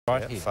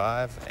Right here.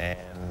 5,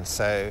 and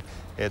so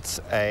it's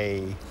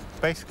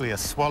basically a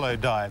swallow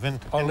dive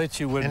into. I'll let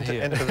you win into,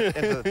 here. into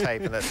the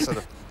tape, and that sort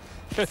of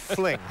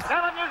fling. New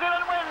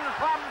Zealand wins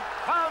from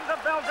home to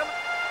Belgium.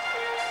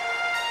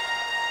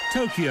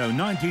 Tokyo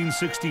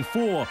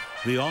 1964,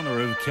 the honour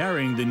of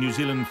carrying the New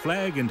Zealand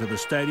flag into the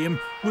stadium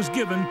was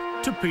given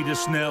to Peter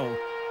Snell.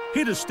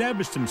 He'd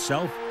established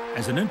himself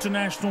as an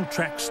international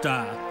track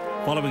star.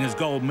 Following his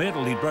gold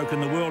medal, he'd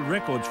broken the world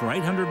records for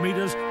 800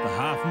 metres, the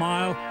half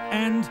mile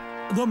and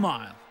the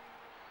mile.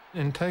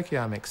 In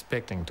Tokyo, I'm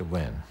expecting to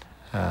win.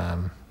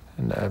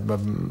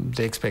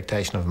 The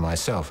expectation of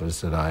myself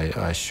is that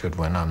I should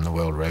win. I'm the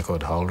world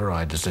record holder.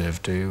 I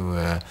deserve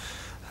to.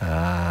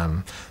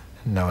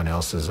 No one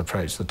else has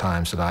approached the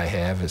times that I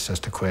have. It's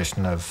just a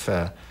question of,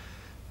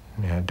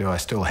 do I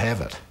still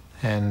have it?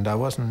 And I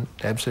wasn't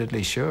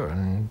absolutely sure,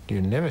 and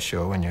you're never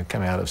sure when you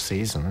come out of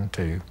season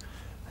to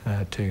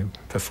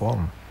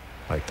perform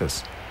like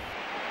this.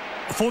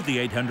 For the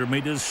 800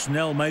 metres,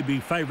 Snell may be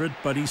favourite,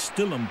 but he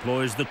still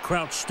employs the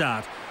crouch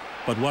start.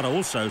 But what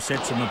also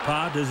sets him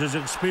apart is his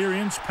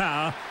experience,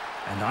 power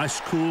and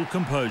ice-cool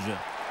composure.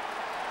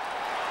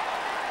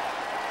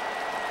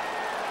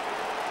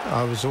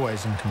 I was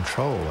always in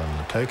control in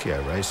the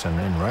Tokyo race, and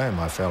in Rome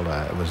I felt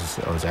I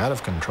was out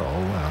of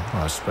control.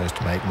 I was supposed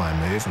to make my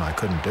move and I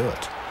couldn't do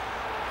it.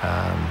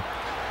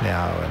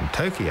 Now in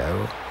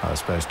Tokyo I was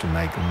supposed to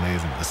make a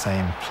move at the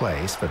same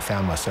place, but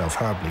found myself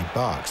horribly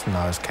boxed, and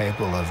I was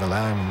capable of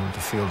allowing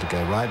the field to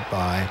go right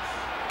by,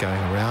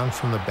 going around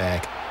from the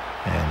back,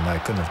 and I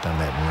couldn't have done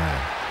that in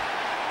Rome.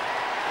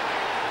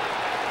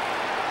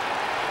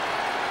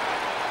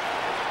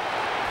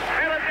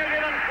 New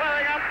Zealand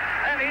flowing up,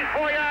 and he's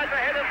 4 yards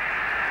ahead of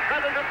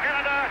Brothers of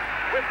Canada,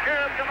 with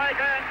Kerr of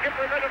Jamaica and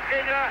Kipling of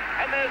Kenya,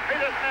 and there's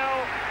Peter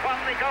Snell, won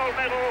the gold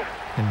medal.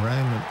 In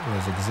Rome it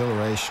was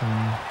exhilaration,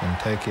 in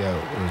Tokyo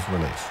it was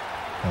relief.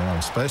 And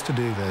I'm supposed to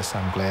do this,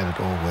 I'm glad it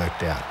all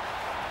worked out.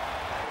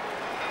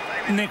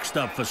 Next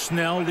up for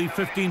Snell, the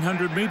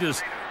 1500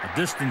 metres, a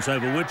distance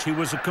over which he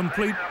was a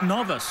complete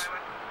novice.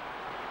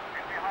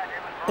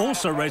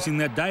 Also racing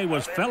that day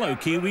was fellow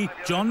Kiwi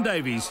John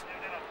Davies.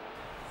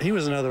 He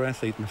was another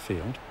athlete in the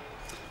field,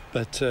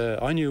 but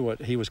I knew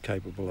what he was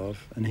capable of,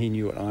 and he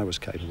knew what I was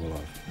capable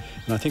of.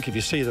 And I think if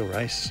you see the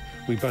race,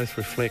 we both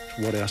reflect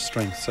what our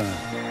strengths are.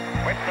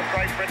 West of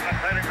Great Britain are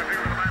sailing the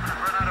field at the moment and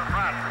run out of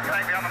front.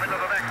 Going down the middle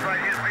of the back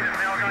straight. Here's Peter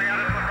Snell going out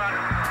into the front,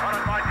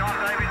 followed by John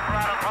Davies for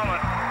out of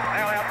Holland.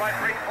 Now out by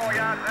 3-4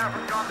 yards now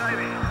from John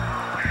Davies.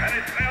 And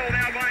it's Snell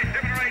now by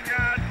 7 or 8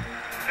 yards.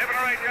 7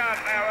 or 8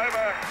 yards now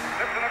over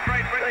Simpson of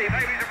Great Britain.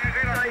 Davies of New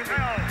Zealand.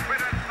 Snell,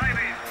 Britain,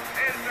 Davies.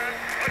 Here's look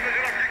at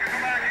the technical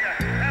mark here.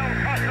 Snell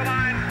crossed the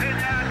line, 10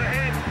 yards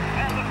ahead,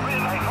 and the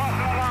three are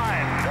crossing the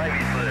line.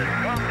 Davies third.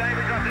 John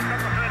Davies got this up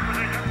the third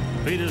position.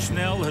 Peter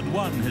Snell had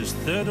won his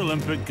 3rd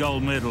Olympic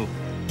gold medal.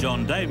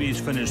 John Davies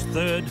finished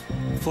 3rd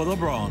for the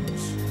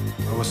bronze.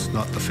 I was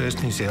not the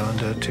first New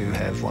Zealander to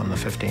have won the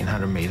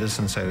 1500 metres,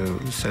 and so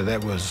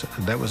that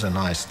was a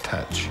nice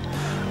touch.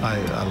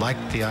 I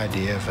liked the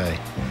idea of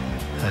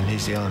a New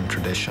Zealand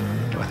tradition.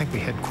 I think we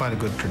had quite a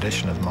good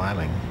tradition of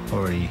miling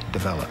already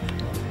developed.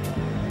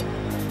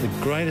 The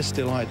greatest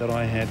delight that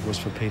I had was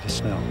for Peter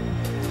Snell,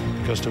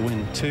 because to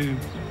win 2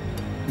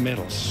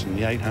 medals in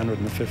the 800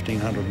 and the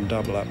 1500 and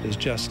double up is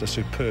just a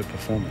superb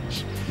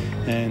performance.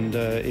 And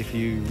if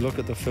you look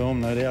at the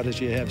film, no doubt as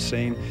you have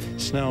seen,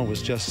 Snell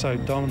was just so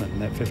dominant in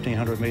that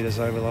 1500 metres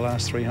over the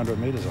last 300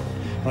 metres of it.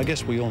 And I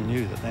guess we all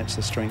knew that that's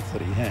the strength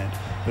that he had,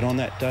 but on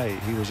that day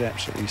he was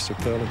absolutely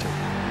superlative.